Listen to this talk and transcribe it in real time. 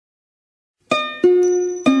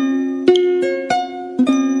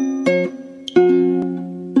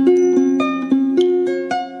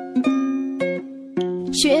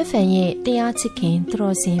ရွှေဖန်ရဲ့တရားချစ်ခင်သူ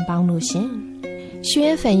တော်စင်ပေါင်းလို့ရှင်ရွှေ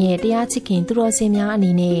ဖန်ရဲ့တရားချစ်ခင်သူတော်စင်များအ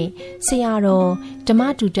နေနဲ့ဆရာတော်ဓမ္မ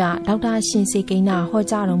တုဒ္ဒဒေါက်တာရှင်စေကိန်းနာဟော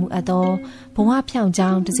ကြားတော်မူအပ်သောဘဝဖြောင့်ကြော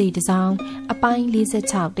င်းတစ်စိတ်တစ်စောင်းအပိုင်း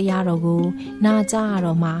46တရားတော်ကိုနာကြားရ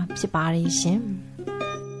တော်မှာဖြစ်ပါရဲ့ရှင်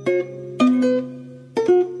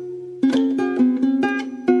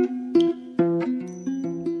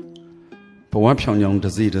ဘဝဖြောင့်ကြောင်းတ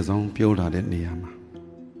စ်စိတ်တစ်စောင်းပြောလာတဲ့နေရာမှာ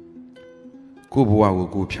ကိုယ့်ဘဝကို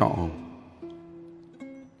ကိုယ်ဖြောင့်အောင်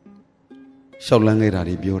ရှောက်လန်းခဲ့တာ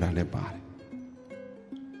တွေပြောတာလည်းပါတယ်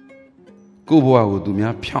ကိုယ့်ဘဝကိုသူ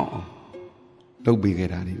များဖြောင့်အောင်လုပ်ပေးခဲ့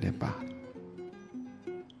တာတွေလည်းပါတယ်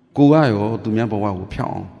ကိုကရောသူများဘဝကိုဖြော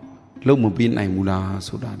င့်အောင်လုပ်မပေးနိုင်ဘူးလား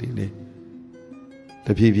ဆိုတာတွေလည်းတ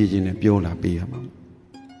ဖြည်းဖြည်းချင်းနဲ့ပြောလာပေးရမှာ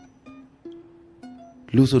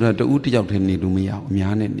လူဆိုတာတဦးတစ်ယောက်တည်းနေလို့မရအောင်အ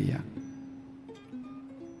များနဲ့နေရ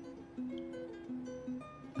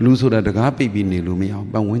လူဆိုတာတကားပိတ်ပြီးနေလို့မရအောင်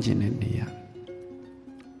ပတ်ဝန်းကျင်နဲ့နေရ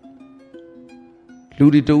လူ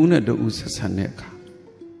တွေတဦးနဲ့တဦးဆက်ဆံတဲ့အခါ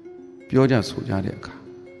ပြောကြဆိုကြတဲ့အခါ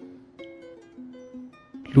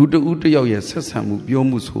လူတဦးတယောက်ရဲ့ဆက်ဆံမှုပြော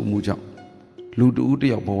မှုဆိုမှုကြောင့်လူတဦးတ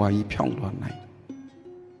ယောက်ဘဝကြီးဖြောင့်သွားနိုင်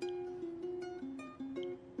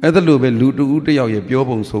အဲ့ဒါလိုပဲလူတဦးတယောက်ရဲ့ပြော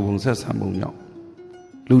ပုံဆိုပုံဆက်ဆံပုံကြောင့်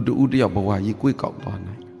လူတဦးတယောက်ဘဝကြီးကိုယ်ကောက်သွား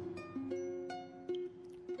နိုင်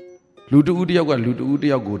လူတဦးတယောက်ကလူတဦးတ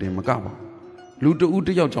ယောက်ကိုတည်းမကပါလူတဦးတ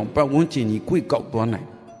ယောက်ကြောင့်ပတ်ဝန်းကျင်ကြီးကိုယ်ကောက်သွားနိုင်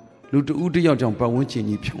လူတဦးတယောက်ကြောင့်ပတ်ဝန်းကျင်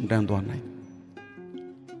ကြီးဖြောင့်တန်းသွားနိုင်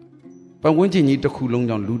ပတ်ဝန်းကျင်ကြီးတစ်ခုလုံး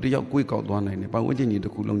ကြောင့်လူတယောက်ကိုယ်ကောက်သွားနိုင်တယ်ပတ်ဝန်းကျင်ကြီးတ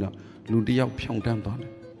စ်ခုလုံးကြောင့်လူတယောက်ဖြောင့်တန်းသွားနို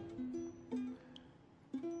င်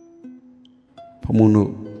ဘုံမတို့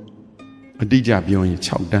အတိအကျပြောရင်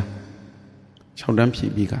6တန်းဖြ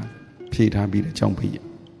ည့်ပြီးကဖြည့်ထားပြီးတဲ့အကြောင်းပြရ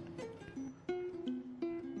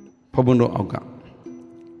ဘုံတို့အောက်က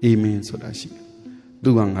အေမင်းဆိုတာရှိတယ်သူ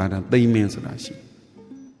က9တန်းသိမင်းဆိုတာရှိ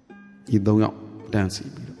ဒီ3ယောက်တန်းစီ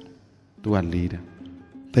ပြီးတော့သူက4တန်း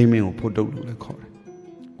သိမင်းကိုဖို့တုတ်လို့လည်းခေါ်တယ်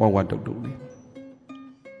ဝဝတုတ်တုတ်လေး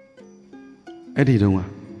အဲ့ဒီတုန်းက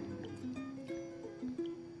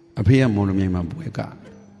အဖေကမော်လမြိုင်မှာပွဲက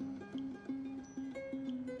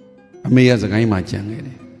အမေကစကိုင်းမှာကြံခဲ့တ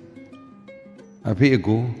ယ်အဖေအ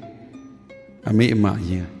ကိုအမေအမအ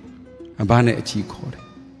ရင်အဘနဲ့အချီခေါ်တယ်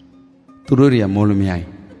သူတို့တွေကမော်လမြိုင်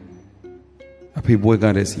အဖေပွဲက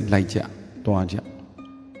တဲ့စီလိုက်ကြသွားကြ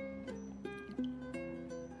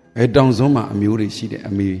အဲတောင်စုံမှာအမျိုးတွေရှိတယ်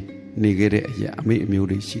အမေနေခဲ့တဲ့အရာအမေအမျိုး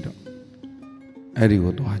တွေရှိတော့အဲ့ဒီ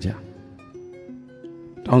ကိုသွားကြ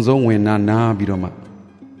တောင်စုံဝင်နာပြီးတော့မှ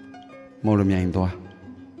မော်လမြိုင်သွား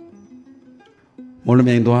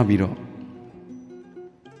ပြီးတော့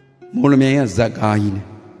မော်လမြိုင်ကဇက်ကားကြီးနဲ့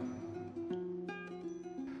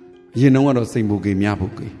အရင်တော့ကတော့စိန်ဘူကေမြဘူ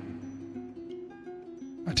ကေ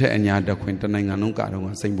အထက်အညာတခွင်တနိုင်ငံလုံးကတော့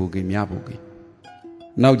စိန်ဘူကေမြဘူကေ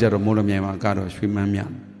နောက်ကြတော့မော်လမြိုင်မှာကတော့ရွှေမန်းမြ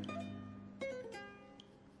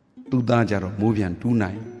သူသားကြတော့မိုးပြန်တူး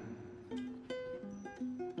နိုင်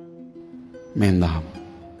မင်းသား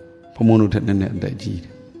ဘုံမတို့ထက်နဲ့အသက်ကြီးတ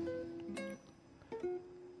ယ်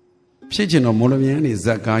ဖြစ်ချင်တော့မော်လမြိုင်ကနေဇ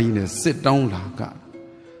က်ကားကြီးနဲ့စစ်တောင်းလာက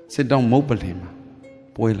စစ်တောင်းမုတ်ပလင်မှာ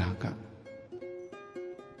ပွဲလာက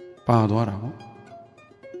ပါသွားတာပေါ့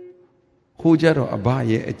ဟိုကြတော့အဘ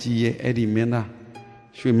ရဲ့အကြီးရဲ့အဲ့ဒီမင်းသား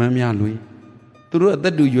ရွှေမန်းများလွင်သူတို့အသ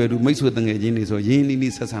က်တူရွယ်တူမိတ်ဆွေတငယ်ချင်းတွေဆိုရင်းနှီး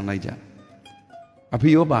နှီးဆက်ဆံလိုက်ကြအဖေ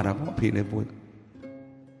ရောပါတာပေါ့အဖေလည်းပွဲ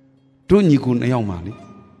တို့ညီကို2ယောက်မှလေ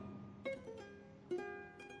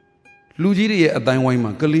လူကြီးတွေရဲ့အတိုင်းဝိုင်း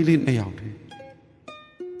မှာကလေးလေး2ယောက်တည်း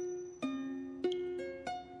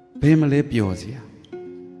ဘယ်မလဲပျော်စရာ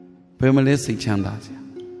ဘယ်မလဲစိတ်ချမ်းသာစရာ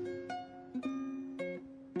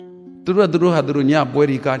သူတို့ဟာသူတို့ညပွဲ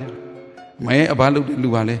ဒီကားကြမဲအဘလုပ်တဲ့လူ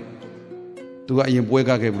ပါလေသူကအရင်ပွဲ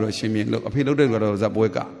ကခဲ့ပြီးတော့ရှင်မြင်လို့အဖေလုပ်တဲ့လူကတော့ဇက်ပွဲ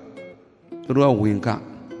ကသူတို့ကဝင်က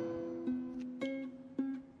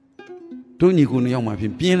တို့ညီကို2ယောက်မှဖြ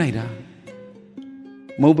င့်ပြင်းလိုက်တာ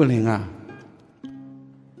မုတ်ပလင်က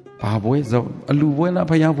ဘာပွဲဇောအလူပွဲလား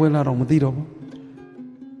ဖျားပွဲလားတော့မသိတော့ဘူး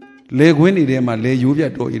လေခွင်းနေထဲမှာလေရိုးပြ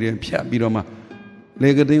တ်တော်ရည်ဖြတ်ပြီးတော့မှလေ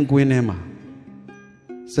ကတင်းခွင်းထဲမှာ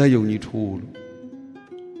ဇက်ယုံကြီးထိုးလို့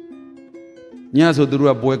ညဆိုသူတို့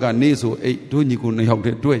ကပွဲကနေဆိုအိတ်တို့ညီကို2ယောက်တ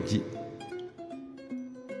ည်းတွေ့ကြည့်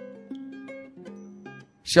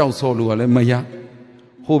ရှောက်ဆော်လို့ကလည်းမရ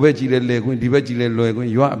ဟိုဘက်ကြည့်လဲလေခွင်းဒီဘက်ကြည့်လဲလွယ်ခွ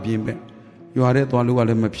င်းရွာအပြင်ပဲရွာထဲသွားလို့က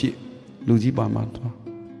လည်းမဖြစ်လူကြီးပါမှသွား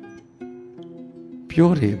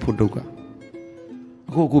ပြောတယ်ဖို့တုတ်က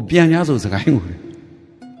အခုပြန်냐ဆိုစကိုင်းကို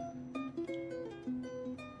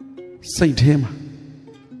စိတ်ထဲမှာ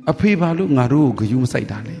အဖေဘာလို့ငါတို့ကိုဂယုမစိုက်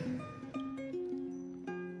တာလဲ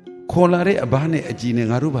ခေါ်လာတဲ့အဘနဲ့အကြီးနဲ့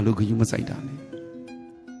ငါတို့ဘာလို့ဂယုမစိုက်တာလဲ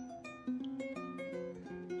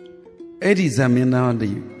Eddie Zamina, the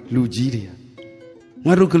Lugidia.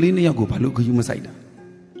 Naru Kalina go Baluka Yumasaida.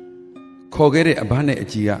 Kogere Abane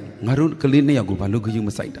Echia, Naru Kalina go Baluka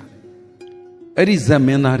Yumasaida. Eddie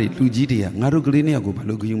Zamina, Lugidia, Naru Kalina go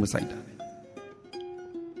Baluka Yumasaida.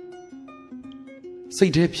 Say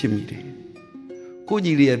Depshimide.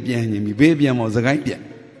 Cogilia Bianimi, baby, and Mozagapia.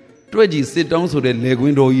 Twedgy sit down so that leg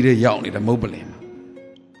window eat a yawn at a mobile.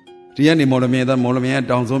 Tiani Molamia,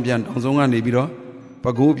 Downzombian, Downzonga Nebiro,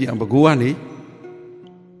 Pagobia and Baguani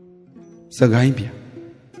Sagaipia.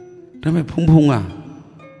 Dame Pumpunga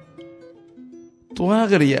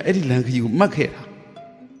Tuagaria, Eddie Lanky, Makera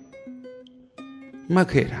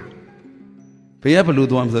Makera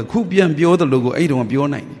Payapaludo, the Kupian Bio, the logo 8 on Bio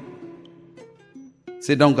 9.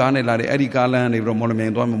 Sit down, Garnet, like Eddie Garland,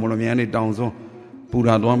 Molamia, Molamiani, Downzon,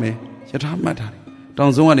 Pura Dome, Yatamata,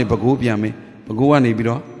 Downzon, Pagopiame, Paguani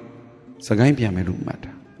Biro, Sagaipia Medumata.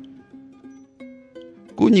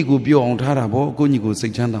 Kunigo Bio on Tarabo, Kunigo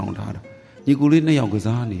Sechanda on Tara, Nicolina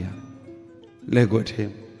Yogazania. Lego at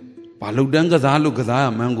him. Paludanga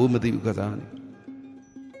Gaza, Mango Mati Gazani.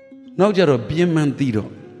 Now Jaro Bieman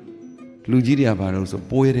Tido, Lugidia Barros of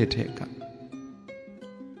Poere Teca.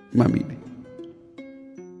 Mammy.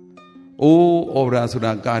 Oh, Obra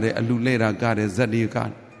Suda Gare, Alulera Gare, Zadi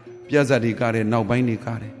Gare, Piazza di Gare, now Bini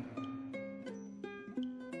Gare.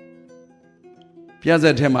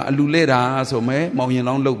 Piazza Tema, Alulera, so me, Moyan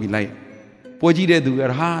long low be like. Pojide do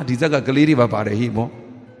her ha, Dizaga Galeriva Pare Hibo.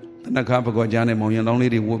 Nakapa Gojane Moyan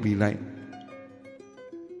only would be like.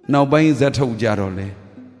 Now buying Zato Jarole.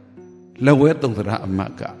 Laweto the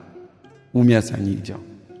Maka. Umia Sanijo.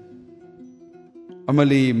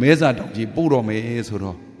 Amali Meza Doji Puro me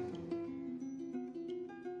Esuro.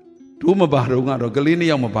 Tuma Barungaro, Galini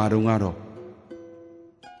Yamabarungaro.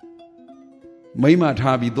 Maima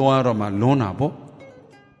Tabi Doaroma Lonabo.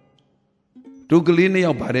 Tu Galini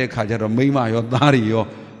Yabare Kajaro, Maima Yodario,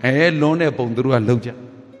 and Lone Pondrua Loja.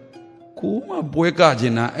 Kuma Bueka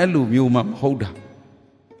Jena, Elu Muma Hoda.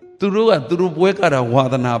 Turua, Turu Bueka,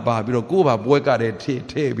 Wadana Babiro, Cuba Bueka de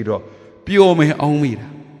Tebiro, Pio me Omira.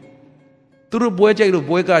 Turu Bueca,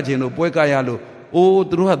 Bueka Geno, Bueka Yalo, O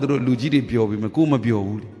Druha Lugidi Pio, Macuma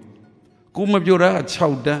Bio. Kuma Biora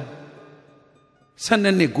Chowda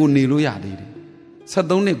Sanane Gunilu Yadi,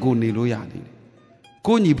 Sadone Gunilu Yadi.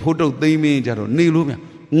 Kuni Poto de Major, Nilumia,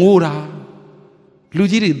 Mura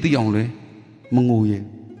Lugidi the only Munguye.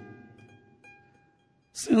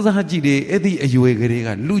 Since I had Eddie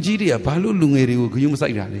Ayuega, Lugidia, Palu Lungeri, Kuyum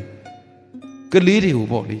Saidani. Galidi,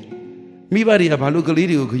 body. Mibari, Palu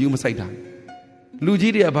Galidi, Kuyum Saidan.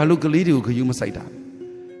 Lugidia, Palu Galidi, Kuyum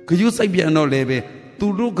Saidan. Could you say Biano Lebe?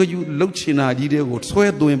 To look at you, Luchina, Jide would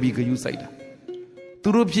swear doing big you cider.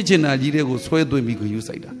 To rope Chichina, Jide would swear doing big you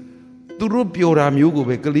cider. To rope your amugo,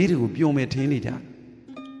 Galidi, would be on Tenida.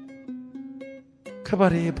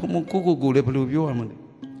 Cabare, Pomoco, go level of your money.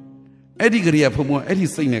 Eddie Garia Pomo, Eddie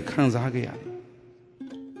saying a Kanzaga.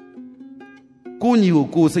 Go you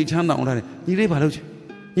go say Chana on it. You live a luch.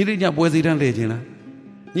 You live your boys and legina.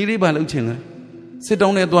 You live a luchina. Sit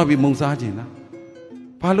down at Dobby Monsagina.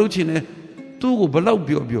 Paluchine. Tu below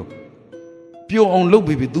bio. Pure on low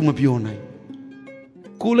baby, do my pure night.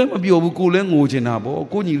 Coolem a bio, cooling, Ojenabo,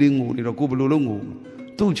 Coniling, or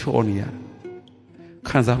Cobolongo, two chornia.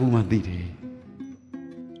 Kanza woman did.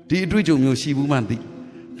 Did Rijo Mushi woman did.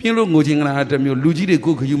 Pilo Mojing at the Mu Lugi de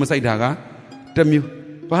Cook, you must say daga.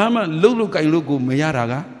 Temu. Bahama, Lolo Kailogo,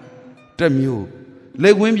 Mayaraga. Temu.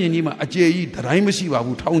 Let women in a J. that I Mashiva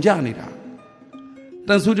would town Janida.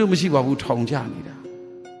 Tansujo Mashiva would town Janida.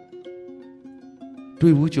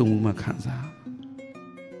 Do which your woman canza.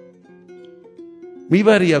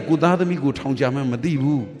 Mivaria could other me go town jam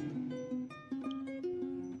Madibu.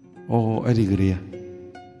 Oh, Edigria.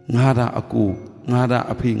 Nada a co, nada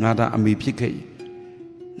a pay, nada a me pique.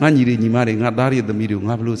 Nani de Nimari, Nadari the medium,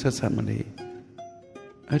 Nablu Sassamade.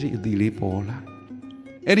 Edi the Lepola.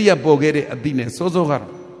 Edia Bogere at dinner, Sozogar.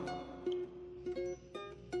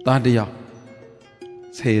 Tadia.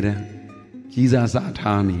 Say then, Jesus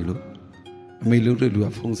Atani look. May look to a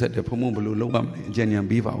phone set the Pomobulu Lobam, Genian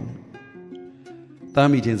Bivao.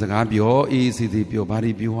 Tami Jensagabio is the Pio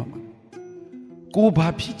Bari Bio. Go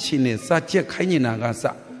Papichine, such a Kanyana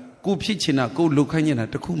Gasa. Go Pichina, go Lucaniana,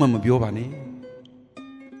 the Kumam Biobani.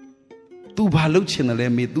 Do Baluchina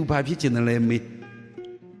let me, do Papichina let me.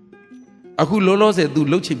 A cool Lolo said, do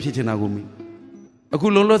Lochim Pichina with me. A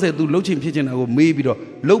cool Lolo said, do Lochim Pichina with maybe the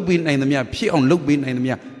Lobin and the Mia, Pia on Lobin and the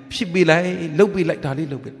Mia, Pibi like, Lobi like Tali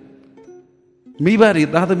Lobin. Mibari,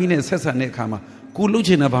 the other meaning says a nekama, go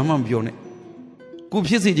Lucina Bamam Bione. Go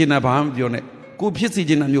Pisijina Bam Bione. Go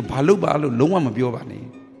Pisijin and your Paluba, Loma Biobani.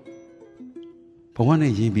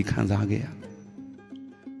 နဲ့ယဉ်ပြီးခံစားခဲ့ရ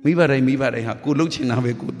မိဘတိုင်းဟာကိုလှုပ်ချင်တာ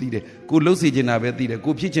ပဲကိုသိတယ်ကိုလှုပ်စီချင်တာပဲသိတယ်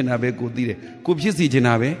ကိုဖြစ်ချင်တာပဲကိုသိတယ်ကိုဖြစ်စီချင်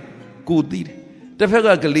တာပဲကိုသိတယ်တစ်ဖက်က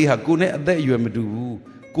ကလေးဟာကိုနဲ့အသက်အရွယ်မတူဘူး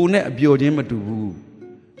ကိုနဲ့အပျော်ခြင်းမတူဘူး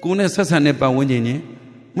ကိုနဲ့ဆက်ဆံတဲ့ပတ်ဝန်းကျင်ချင်း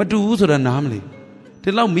မတူဘူးဆိုတာနားမလဲဒီ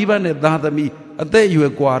လောက်မိဘနဲ့သားသမီးအသက်အရွ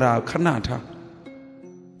ယ်ကွာတာခဏထား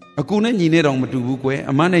အကူနဲ့ညီနဲ့တောင်မတူဘူးကွယ်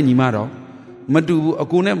အမနဲ့ညီမတော့မတူဘူးအ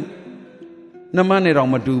ကူနဲ့နှမနဲ့တော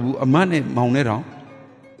င်မတူဘူးအမနဲ့မောင်နဲ့တောင်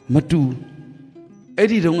မတူအဲ့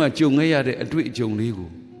ဒီတုန်းကကြုံခဲ့ရတဲ့အတွေ့အကြုံလေးကို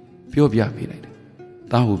ပြောပြပေးလိုက်တယ်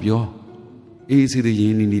။သားကိုပြောအေးစီးရ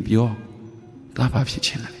င်းနေပြောသားဘာဖြစ်ချ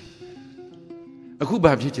င်လဲအခု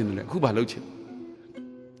ဘာဖြစ်ချင်လဲအခုဘာလုပ်ချင်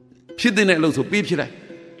ဖြစ်တဲ့အလုပ်ဆိုပေးဖြစ်လိုက်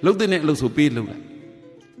လုပ်တဲ့အလုပ်ဆိုပေးလုပ်လိုက်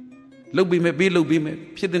လုပ်ပြီးမဲ့ပေးလုပ်ပြီးမဲ့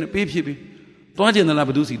ဖြစ်တဲ့ပေးဖြစ်ပြီးသွားချင်တယ်လားဘ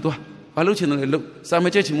ယ်သူစီသွားဘာလုပ်ချင်တယ်လဲလုပ်စာမ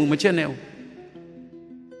ချက်ချင်မှုမချက်နဲ့အောင်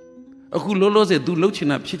အခုလောလောဆယ် तू လှုပ်ချင်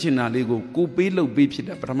တာဖြစ်ချင်တာလေးကိုပေးလှုပ်ပေးဖြစ်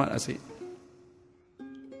တာပထမအဆင့်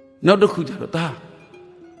နောက်တစ်ခုကျတော့ဒါ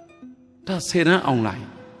10တန်းအောင်လာရင်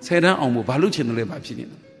10တန်းအောင်ဖို့ဘာလုပ်ချင်တယ်လဲဘာဖြစ်ချင်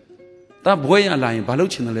တယ်ဒါဘွဲရလာရင်ဘာလု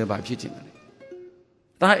ပ်ချင်တယ်လဲဘာဖြစ်ချင်တယ်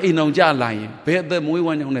ဒါအိမ်အောင်ကြလာရင်ဘယ်အသက်မွေးဝ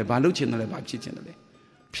မ်းကြောင်းနဲ့ဘာလုပ်ချင်တယ်လဲဘာဖြစ်ချင်တယ်လဲ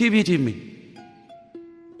ဖြည်းဖြည်းချင်းမင်း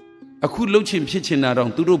အခုလှုပ်ချင်ဖြစ်ချင်တာတော့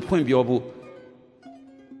သူတို့ဖွင့်ပြောဖို့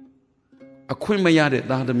အခွင့်မရတဲ့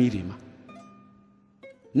သားသမီးတွေမှာ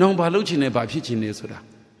နောင်ဘာလုပ်ချင်တယ်ဘာဖြစ်ချင်တယ်ဆိုတာ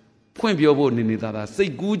ဖွင့်ပြောဖို့နေသားစိ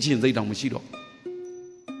တ်ကူးခြင်းစိတ်တောင်မရှိတော့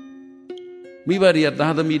မိဘတွေက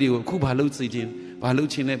သားသမီးတွေကိုအခုဘာလုပ်စေချင်ဘာလုပ်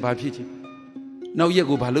ချင်လဲဘာဖြစ်ချင်နောက်ရက်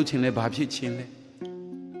ကိုဘာလုပ်ချင်လဲဘာဖြစ်ချင်လဲ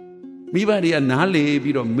မိဘတွေကနားလေ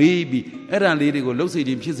ပြီးတော့မေးပြီးအဲ့ဒါလေးတွေကိုလှုပ်စေ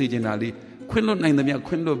ချင်ဖြစ်စေချင်တာလေးခွင့်လွတ်နိုင်သမျှ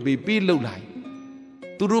ခွင့်လွတ်ပြီးလှုပ်လိုက်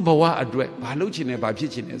သူတို့ဘဝအတွက်ဘာလုပ်ချင်လဲဘာဖြ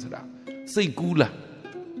စ်ချင်လဲဆိုတာစိတ်ကူးလား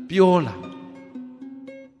ပြောလား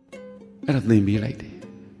အဲ့ဒါသင်ပေးလိုက်တယ်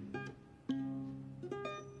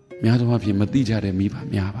များသောအားဖြင့်မသိကြတဲ့မိဘ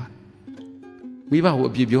များပါမိဘကို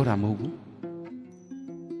အပြစ်ပြောတာမဟုတ်ဘူး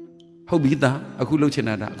ဟုတ်ပြီသားအခုလှုပ်ချင်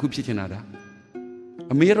တာအခုဖြစ်ချင်တာ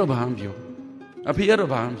အမေကတော့ဘာမှမပြောအဖေက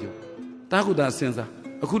တော့ဘာမှမပြောတားကူတာစဉ်းစား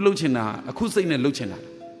အခုလှုပ်ချင်တာအခုစိတ်နဲ့လှုပ်ချင်တာ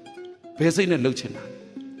ဘယ်စိတ်နဲ့လှုပ်ချင်တာ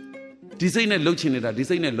ဒီစိတ်နဲ့လှုပ်ချင်နေတာဒီ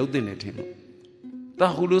စိတ်နဲ့လှုပ်တင်တယ်ထင်လို့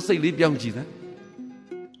တားဟိုလိုစိတ်လေးပြောင်းကြည့်သား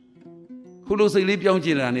ဟိုလိုစိတ်လေးပြောင်းကြ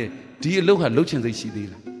ည့်တာနဲ့ဒီအလုပ်ဟာလှုပ်ချင်စိတ်ရှိသေး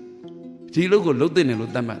လားဒီအလုပ်ကိုလှုပ်တင်တယ်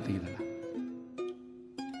လို့သတ်မှတ်သေးသလား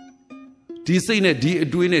ဒီစိတ်နဲ့ဒီအ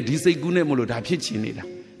တွေးနဲ့ဒီစိတ်ကူးနဲ့မလို့ဒါဖြစ်ချင်နေတာ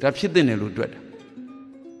ဒါဖြစ်တင်တယ်လို့တွေ့တာ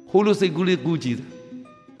ဟိုလိုစိတ်ကူးလေးကူးကြည့်တာ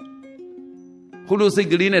ဟိုလိုစိတ်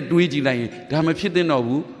ကလေးနဲ့တွေးကြည့်လိုက်ရင်ဒါမဖြစ်တင်တော့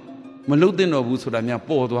ဘူးမလှုပ်တင်တော့ဘူးဆိုတာများ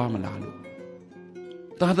ပေါ်သွားမလားလို့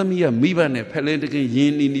သားသမီးကမိဘနဲ့ဖက်လဲတကင်းရ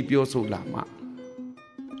င်းနီးပြောဆိုလာမှ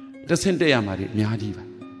တဆင့်တက်ရမှာတွေအများကြီးပါ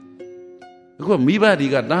အခုမိဘတွေ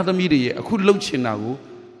ကသားသမီးတွေရဲ့အခုလှုပ်ချင်တာကို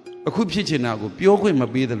အခုဖြစ်ချင်တာကိုပြောခွင့်မ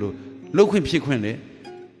ပေးသလိုလှုပ်ခွင့်ဖြစ်ခွင့်လည်း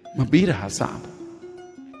မပေးတာဟာစပါ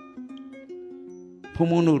ဖုံ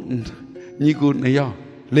ဖုံတို့ညီကိုနှစ်ယောက်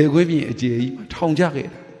လေခွေးပြင်အကျေကြီးထောင်ကြခဲ့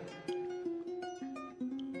တာ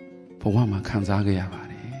ဘဝမှာခံစားခဲ့ရပါ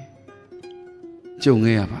တယ်ကြုံ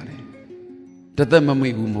ခဲ့ရပါတယ်တသက်မ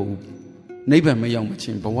မေ့ဘူးမဟုတ်ဘူးနိဗ္ဗာန်မရောက်မချ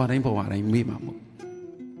င်းဘဝတိုင်းမေ့မှာမဟုတ်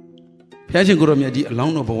ဘုရားရှင်ကိုရောမြတ်ကြီးအလော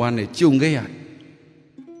င်းတော်ဘဝနဲ့ကြုံခဲ့ရတယ်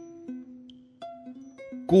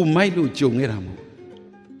ကိုမိုက်လို့ကြုံခဲ့တာမဟုတ်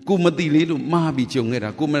ကိုမတိလေးလို့မှားပြီးကြုံခဲ့တာ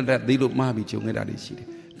ကိုမတတ်သေးလို့မှားပြီးကြုံခဲ့တာတွေရှိတယ်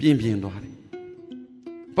ပြင်းသွားတယ်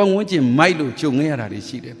ပတ်ဝန်းကျင်မိုက်လို့ကြုံခဲ့ရတာတွေ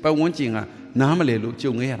ရှိတယ်ပတ်ဝန်းကျင်ကနားမလဲလို့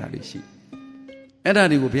ကြုံခဲ့ရတာတွေရှိအဲ့ဒါ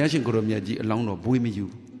တွေကိုဘုရားရှင်ကိုရောမြတ်ကြီးအလောင်းတော်ဘွေးမယူ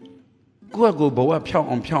ကိုယ့်အကိုဘဝဖြောင်း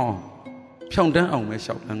အောင်ဖြောင်းတန်းအောင်ပဲ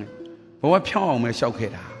လျှောက်တန်းခဲ့ဘဝဖြောင်းအောင်ပဲလျှောက်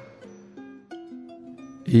ခဲ့တာ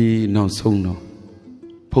အေးနောက်ဆုံးတော့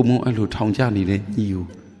ဖုံဖုံအဲ့လိုထောင်ကြနေတဲ့ညီကို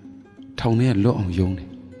ထောင်ထဲကလွတ်အောင်ယုံတယ်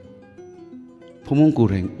ဖုံဖုံကိုယ်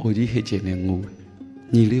တိုင်အိုကြီးဟစ်ချင်နေငို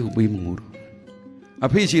ညီလေးကိုပေးမငိုတော့အ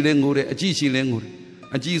ဖေရှိလဲငိုတယ်အကြည့်ရှိလဲငိုတယ်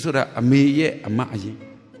အကြည့်ဆိုတာအမေရဲ့အမအရင်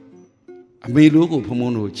အမေလိုကိုဖုံဖုံ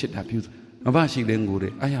တို့ချစ်တာပြုမဘရှိလဲငိုတ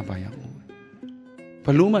ယ်အားရပါရငိုဘ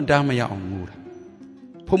လို့မှတားမရအောင်ငိုတာ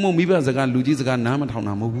ဖုံဖုံမိဘစကားလူကြီးစကားနားမထောင်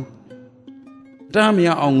တာမဟုတ်ဘူးတားမရ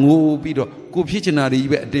အောင်ငိုပြီးတော့ကိုဖြစ်ချင်တာတွေ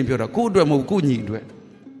ကြီးပဲအတင်းပြောတာကိုအတွက်မဟုတ်ကိုညီအတွက်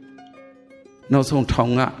နောက်ဆုံးထော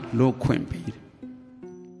င်ကလွတ်ခွင့်ပေးတယ်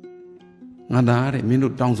ငါသားတဲ့မင်း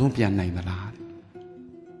တို့တောင်ဆုံးပြန်နိုင်သလားတဲ့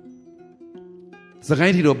စကို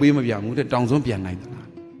င်းထီတော့ပေးမပြဘူးတဲ့တောင်ဆုံးပြန်နိုင်သလား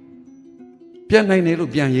ပြန်နိုင်တယ်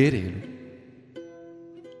လို့ပြန်ရဲတယ်လို့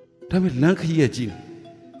ဒါပေမဲ့လမ်းခရီးရဲ့ကြည့်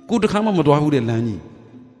ကိုတခါမှမသွားဘူးတဲ့လမ်းကြီး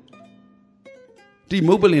ဒီ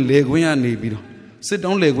မုတ်ပလင်လေခွင်းကနေပြီးတော့စစ်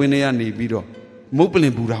တောင်းလေခွင်းထဲကနေပြီးတော့မုတ်ပလ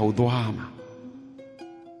င်ဘူတာကိုသွားမှာ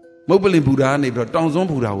မုတ်ပလင်ဘူတာကနေပြီးတော့တောင်စွန်း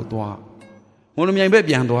ဘူတာကိုသွားမုံလမြိုင်ဘက်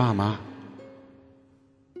ပြန်သွားမှာ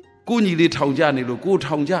ကိုညီလေးထောင်ကြနေလို့ကို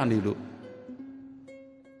ထောင်ကြနေလို့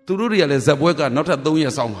သူတို့တွေကလည်းဇက်ပွဲကနောက်ထပ်3ရ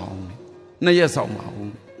က်စောင့်ပါအောင်2ရက်စောင့်ပါအော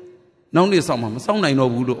င်နောက်နေ့စောင့်မှာမစောင့်နိုင်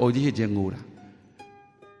တော့ဘူးလို့အော်ကြီးဟစ်ချင်းငိုတာ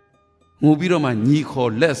ငိုပြီးတော့မှညီ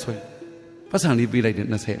ခေါ်လက်ဆွဲပတ်စံလေးပေးလိုက်တယ်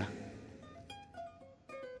20လား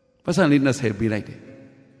ပတ်စံလေး20ပေးလိုက်တယ်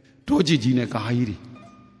တို့ကြီးနဲ့ကားကြီးတွေ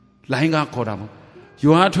လိုင်းကားခေါ်တာပေါ့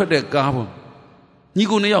ရွာထွက်တဲ့ကားပေါ့ညီ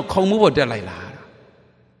ကို2ယောက်ခေါင်မိုးပေါ်တက်လိုက်လာတာ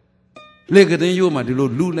လက်ကတဲ့ရိုးမှာဒီလို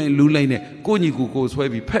လူလိုက်နဲ့ကိုညီကိုဆွဲ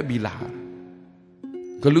ပြီးဖက်ပြီးလာ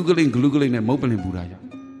ဂလူးကလိန်နဲ့မုတ်ပလင်ပူတာရောက်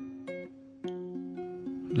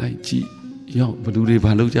လိုက်ကြည့်ရောက်ဘသူတွေ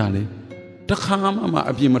ဘာလုပ်ကြလဲတခါမှ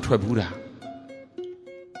အပြင်မထွက်ဘူးတာ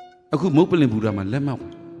အခုမုတ်ပလင်ပူတာမှာလက်မှတ်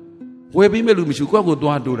ဝယ်ပြီးမဲ့လူမရှိကို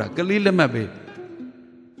သွားတိုးတာကလေးလက်မှတ်ပဲ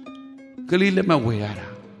ကလေးလက်မှတ်ဝယ်ရတာ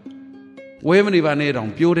ဝယ်မနေပါနဲ့တောင်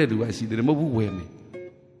ပြိုးတဲ့သူကရှိတယ်မဟုတ်ဘူးဝယ်မယ်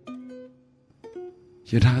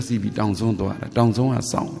ယထာစီပြီးတောင်ဆုံးသွားတာတောင်ဆုံးက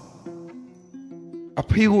စောင့်အ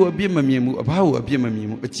ဖေကိုအပြစ်မမြင်ဘူးအဘကိုအပြစ်မမြင်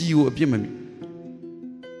ဘူးအကြီးကိုအပြစ်မမြင်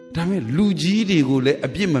ဒါမဲ့လူကြီးတွေကိုလည်းအ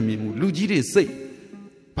ပြစ်မမြင်ဘူးလူကြီးတွေစိတ်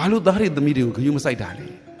ဘာလို့သားတွေသမီးတွေကိုဂရုမစိုက်တာလဲ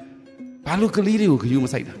ဘာလို့ကလေးတွေကိုဂရုမ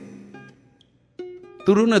စိုက်တာ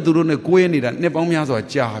သူတို့နဲ့ကိုယ်နေတာနှစ်ပေါင်းများစွာ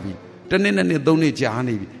ကြာပြီတစ်နှစ်2နှစ်3နှစ်ကြာ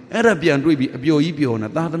နေပြီအဲ့ဒါပြန်တွေ့ပြီးအပျော်ကြီးပျော်နေ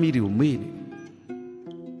သားသမီးတွေကိုမေ့နေ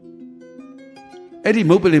အဲ့ဒီ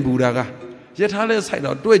မုတ်ပလင်ပူတာကရထားလဲဆိုင်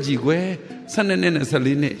တော့တွေ့ကြည့်ကွယ်12နှစ်နဲ့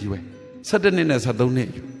14နှစ်အရွယ်17နှစ်နဲ့13နှစ်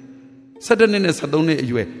အရွယ်17နှစ်နဲ့13နှစ်အ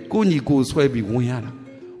ရွယ်ကိုညီကိုဆွဲပြီးဝင်ရတာ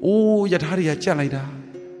အိုးရထားတွေကကြက်လိုက်တာ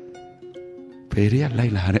ဘယ်တွေကလို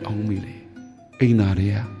က်လာတဲ့အောင်မေးလေအိမ်သားတွေ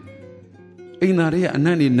ကအ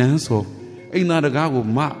နံ့နေနန်းစောအိမ်သားတကားကို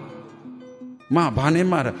မဘာနဲ့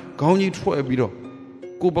မတာခေါင်းကြီးထွက်ပြီးတော့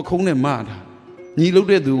ကိုပခုံးနဲ့မတာညီလုတ်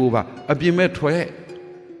တဲ့သူကိုပါအပြင်မဲ့ထွက်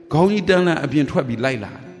ခေါင်းကြီးတန်းလန့်အပြင်ထွက်ပြီးလိုက်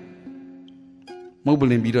လာမုတ်ပ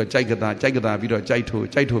လင်ပြီးတော့ကြိုက်ကတာပြီးတော့ကြိုက်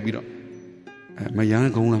ထိုးပြီးတော့မယ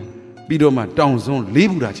န်းကုန်းလားပြီးတော့မှတောင်စွန်းလေး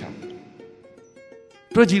ဘူးတာချ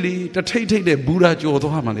တွေ့ကြည့်လေတထိတ်တဲ့ဘူးတာကြော်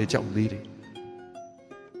သွားမှလည်းကြောက်သေးတယ်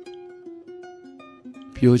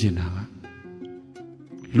ပြောချင်တာက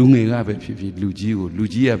လူငယ်ကပဲဖြစ်ဖြစ်လူကြီး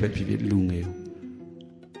ကပဲဖြစ်ဖြစ်လူငယ်ကို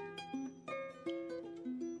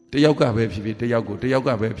တယောက်ကပဲဖြစ်ဖြစ်တယောက်က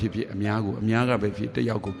ပဲဖြစ်ဖြစ်အများကပဲဖြစ်တ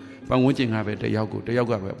ယောက်ကိုပတ်ဝန်းကျင်ကပဲတယောက်က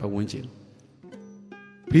ပဲပတ်ဝန်းကျင်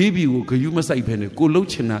ဘေးဘီကိုဂယုမစိုက်ဖဲနဲ့ကိုလှုပ်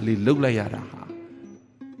ချင်တာလေးလှုပ်လိုက်ရတာဟာ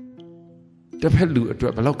တစ်ဖက်လူအတွ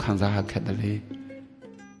က်ဘယ်လောက်ခံစားရခက်တယ်လဲ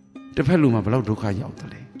တစ်ဖက်လူမှာဘယ်လောက်ဒုက္ခရောက်တယ်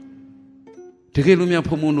လဲတကယ်လို့များ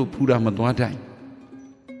ဖုံတို့ဖူတာမသွားတိုင်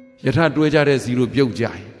ယထာတွဲကြတဲ့စီလိုပြုတ်ကြရ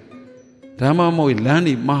င်ဓမ္မမို့လမ်း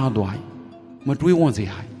နေမှားသွားရင်မတွေးဝန့်စေ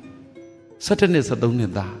ဟိုင်17နှစ်13နှ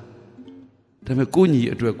စ်သားဒါပေမဲ့ကိုညီ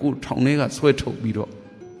အတွက်ကိုထောင်ထဲကဆွဲထုတ်ပြီးတော့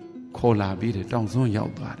ခေါ်လာပြီးတယ်တောင်စွန်းရော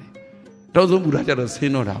က်သွားတယ်တောင်စွန်းပူတာကြတော့ဆ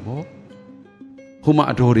င်းတော့တာပေါ့ဟိုမှာ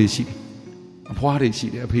အတော်တွေရှိတယ်အဖွားတွေရှိ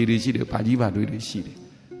တယ်အဖေတွေရှိတယ်ဘာကြီးဘာတွေရှိတယ်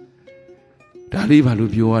ဒါလေးဘာ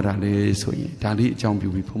လို့ပြောရတာလဲဆိုရင်ဒါလေးအကြောင်းပြု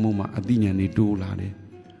ပြီးဖုံမှာအသိဉာဏ်တွေတိုးလာတယ်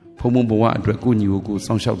ဖုံဘဝအတွက်ကိုညီကို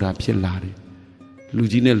စောင့်ရှောက်တာဖြစ်လာတယ်လူ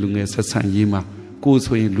ကြီးနဲ့လူငယ်ဆက်ဆံရေးမှာကို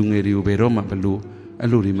ဆိုရင်လူငယ်တွေကိုဘယ်တော့မှဘလို့အဲ့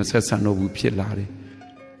လိုတွေမဆက်ဆံတော့ဘူးဖြစ်လာတယ်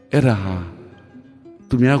အဲ့ဒါဟာ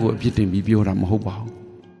သူများကိုအပြစ်တင်ပြီးပြောတာမဟုတ်ပါဘူး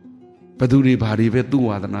ဘသူတွေဘာတွေပဲသူ့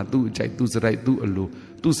ဝါဒနာသူ့အကြိုက်သူ့စရိုက်သူ့အလို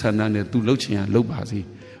သူ့ဆန္ဒနဲ့သူ့လှုပ်ချင်ရလှုပ်ပါစေ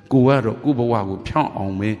ကိုကတော့ကိုဘဝကိုဖြောင်းအော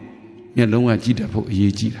င်ပဲမျက်လုံးကကြည့်တတ်ဖို့အ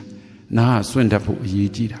ရေးကြီးတာနားကစွန့်တတ်ဖို့အရေး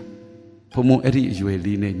ကြီးတာဘုံအဲ့ဒီအရွယ်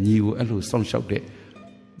လေးနဲ့ညီကိုအဲ့လိုစောင့်ရှောက်တဲ့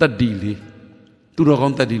တတ္တိလေးသူတော်ကော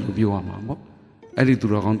င်းတတ္တိလို့ပြောရမှာပေါ့အဲ့ဒီသူ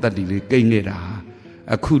တော်ကောင်းတတ္တိလေးကိန်းနေတာ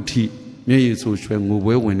အခုထိမျက်ရည်ဆိုရွှဲငို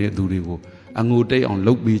ပွဲဝင်တဲ့သူတွေကိုအငိုတိတ်အောင်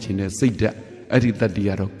လှုပ်ပေးခြင်းနဲ့စိတ်ဓာတ်အဲ့ဒီတတ္တိက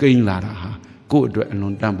တော့ကိန်းလာတာဟာကိုယ့်အတွက်အလွ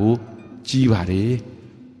န်တန်ဖို့ကြီးပါတယ်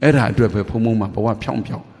အဲ့ဒါအတွက်ပဲဖုံမှာဘဝဖြောင်း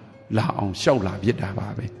လာအောင်ရှောက်လာပြစ်တာပါ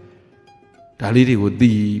ပဲဒါလေးတွေကို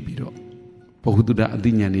သိပြီးတော့ဘုဟုတ္တအ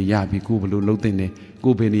သိဉာဏ်တွေရပြီးကိုယ်ဘလို့လှုပ်တဲ့နဲ့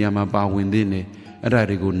ကိုယ်ဘယ်နေရာမှာပါဝင်တဲ့နဲ့အဲ့ဒါ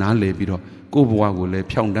တွေကိုနားလည်ပြီးတော့ကိုယ့်ဘဝကိုလည်း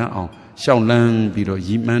ဖြောင်းတန်းအောင်ရှောက်လန်းပြီးတော့ရ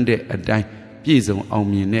ည်မှန်းတဲ့အတိုင်းပြည့်စုံအောင်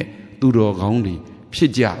မြင်တဲ့သူတော်ကောင်းတွေဖြ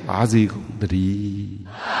စ်ကြပါစေကုန်သတည်း